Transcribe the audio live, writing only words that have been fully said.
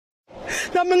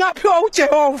nami ngaphiwa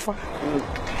uJehova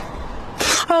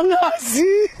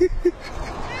angazi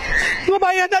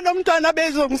ngoba yena nomntwana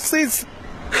bezongisiza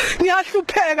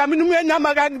ngiyahlupheka mina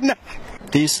uyenama kakuna.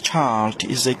 This child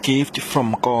is a gift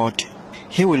from God.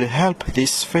 He will help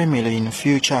this family in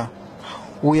future.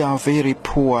 We are very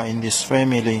poor in this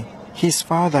family. His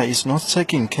father is not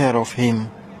taking care of him.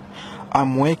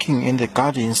 I'm working in the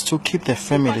gardens to keep the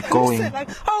family going.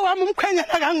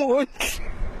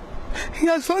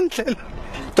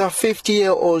 The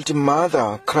 50-year-old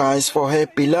mother cries for her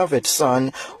beloved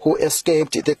son who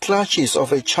escaped the clutches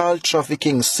of a child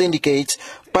trafficking syndicate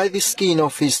by the skin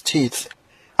of his teeth.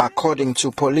 According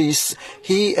to police,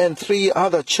 he and 3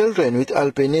 other children with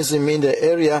albinism in the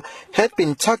area had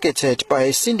been targeted by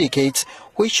a syndicate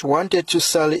which wanted to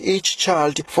sell each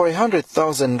child for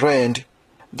 100,000 rand.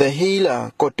 The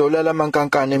healer, Kotolala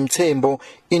Mankankane Mthembu,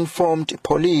 informed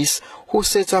police, who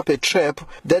set up a trap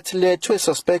that led to a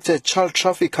suspected child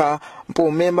trafficker,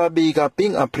 Mpumi Mabiga,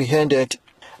 being apprehended.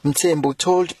 Mthembu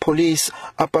told police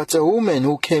about a woman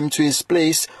who came to his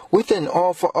place with an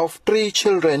offer of 3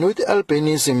 children with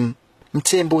albinism.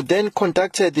 Mthembu then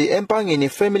contacted the Empangeni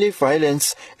Family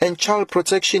Violence and Child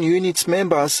Protection Unit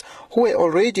members who were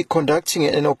already conducting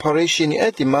an operation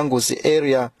at the Manguzi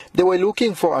area. They were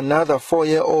looking for another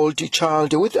 4-year-old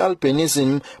child with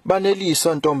albinism,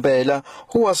 Baneliso Ntombela,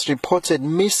 who was reported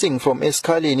missing from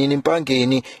Eskaleni in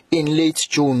Empangeni in late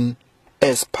June.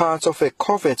 As part of a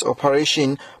covert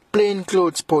operation,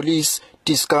 plainclothes police,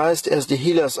 disguised as the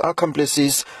healer's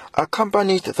accomplices,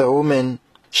 accompanied the woman.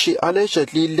 She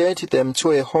allegedly led them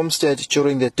to a homestead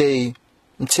during the day.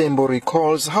 Mthembu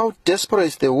recalls how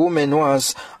desperate the woman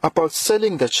was about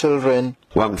selling the children.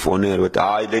 The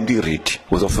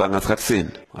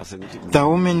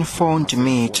woman phoned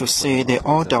me to say the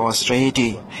order was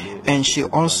ready, and she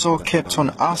also kept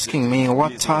on asking me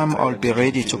what time I'll be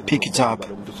ready to pick it up.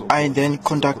 I then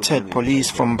contacted police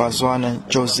from Bazwana,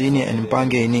 Jozini and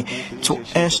Bangeni to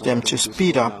urge them to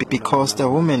speed up because the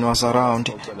woman was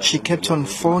around. She kept on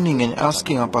phoning and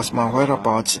asking about my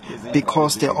whereabouts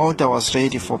because the order was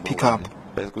ready for pickup.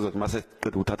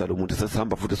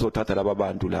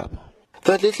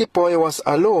 The little boy was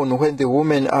alone when the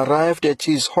woman arrived at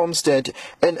his homestead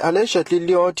and allegedly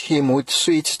lured him with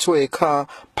sweets to a car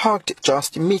parked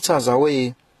just meters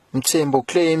away. Mthembu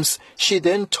claims she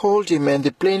then told him and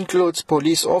the plainclothes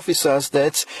police officers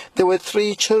that there were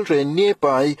 3 children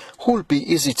nearby who would be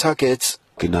easy targets.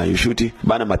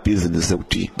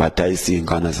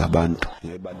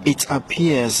 It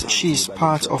appears she is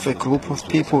part of a group of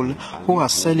people who are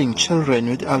selling children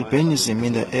with albinism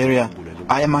in the area.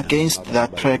 I am against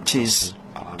that practice.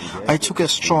 I took a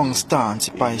strong stance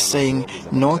by saying,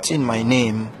 not in my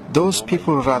name. Those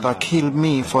people rather kill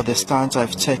me for the stance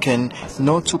I've taken,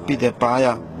 not to be the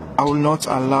buyer. I will not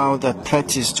allow that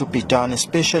practice to be done,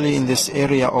 especially in this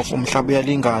area of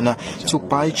uMhlabuyalingana, to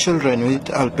buy children with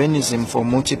albinism for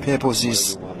muthi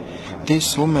purposes.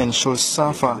 This woman should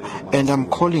suffer, and I'm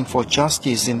calling for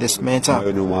justice in this matter.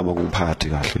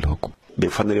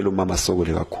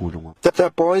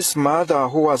 The boy's mother,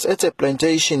 who was at a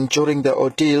plantation during the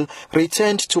ordeal,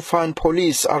 returned to find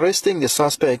police arresting the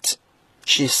suspect.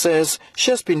 She says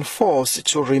she has been forced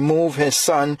to remove her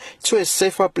son to a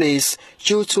safer place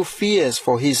due to fears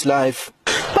for his life.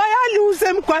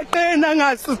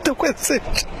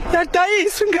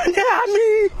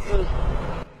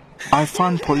 I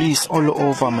found police all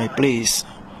over my place.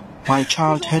 My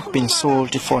child had been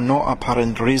sold for no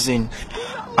apparent reason.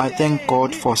 I thank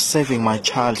God for saving my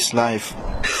child's life.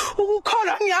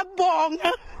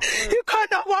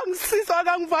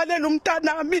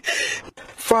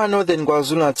 Far northern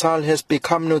KwaZulu-Natal has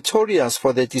become notorious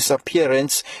for the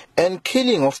disappearance and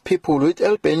killing of people with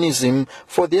albinism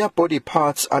for their body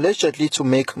parts allegedly to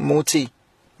make muthi.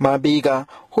 Mabiga,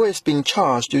 who has been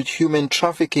charged with human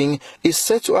trafficking, is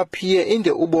set to appear in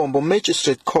the Ubombo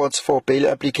Magistrate Court for bail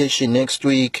application next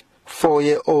week.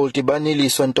 4-year-old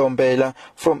Baneliso Ntombela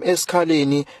from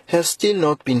Eskaleni has still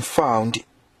not been found.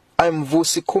 I'm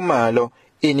Vusi Khumalo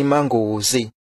in Manguzi.